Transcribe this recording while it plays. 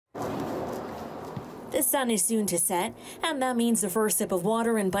The sun is soon to set, and that means the first sip of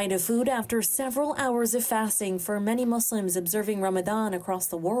water and bite of food after several hours of fasting for many Muslims observing Ramadan across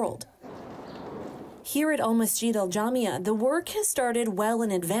the world. Here at Al Masjid Al Jamia, the work has started well in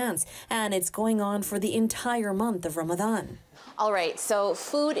advance, and it's going on for the entire month of Ramadan. All right, so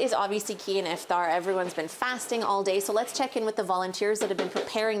food is obviously key in iftar. Everyone's been fasting all day, so let's check in with the volunteers that have been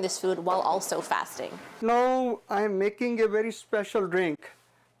preparing this food while also fasting. Now I am making a very special drink.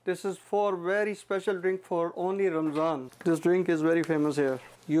 This is for very special drink for only Ramadan. This drink is very famous here.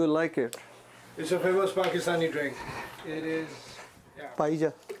 You like it? It's a famous Pakistani drink. It is, yeah.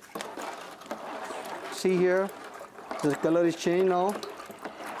 Paija. See here, the color is changed now.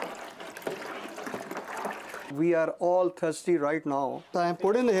 We are all thirsty right now. So I am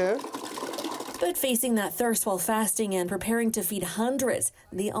putting here. But facing that thirst while fasting and preparing to feed hundreds,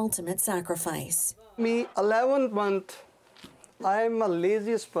 the ultimate sacrifice. Me, 11th month, I am the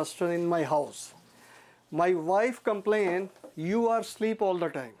laziest person in my house. My wife complained, you are asleep all the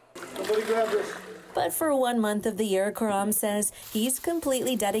time. Somebody grab this. But for 1 month of the year, Karam says he's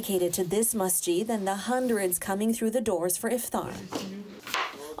completely dedicated to this masjid and the hundreds coming through the doors for iftar.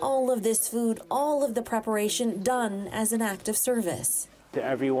 All of this food, all of the preparation done as an act of service.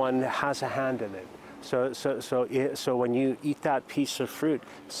 Everyone has a hand in it. So when you eat that piece of fruit,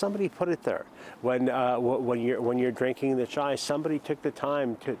 somebody put it there. When you're drinking the chai, somebody took the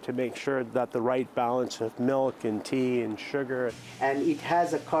time to make sure that the right balance of milk and tea and sugar. And it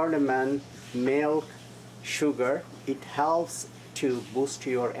has a cardamom, milk, sugar. It helps to boost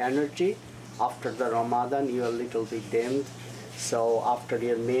your energy. After the Ramadan, you're a little bit dimmed. So after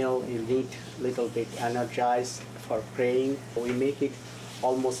your meal, you need a little bit energized for praying. We make it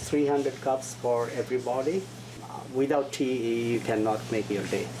almost 300 cups for everybody. Without tea, you cannot make your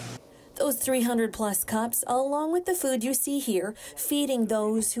day. Those 300 plus cups, along with the food you see here, feeding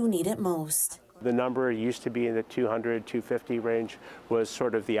those who need it most. The number used to be in the 200, 250 range was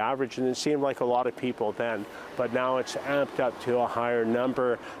sort of the average, and it seemed like a lot of people then. But now it's amped up to a higher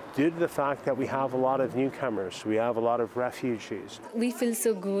number due to the fact that we have a lot of newcomers, we have a lot of refugees. We feel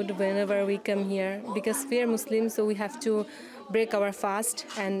so good whenever we come here because we are Muslims, so we have to break our fast.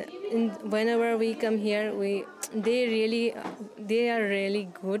 And whenever we come here, they are really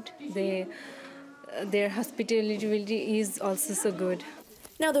good. Their hospitality is also so good.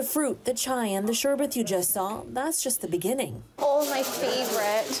 Now the fruit, the chai, and the sherbet you just saw, that's just the beginning. Oh, my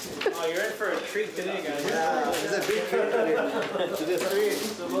favorite. Oh, you're in for a treat today, guys. Yeah, it's a big treat today. It's a treat.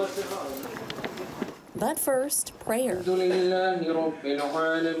 But first, prayer.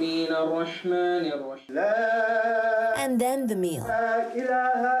 And then the meal.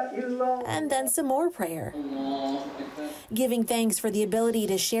 And then some more prayer. Giving thanks for the ability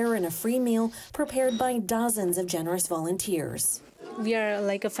to share in a free meal prepared by dozens of generous volunteers. We are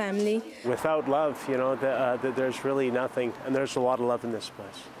like a family. Without love, there's really nothing, and there's a lot of love in this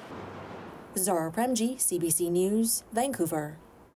place. Zahra, Premji, CBC News, Vancouver.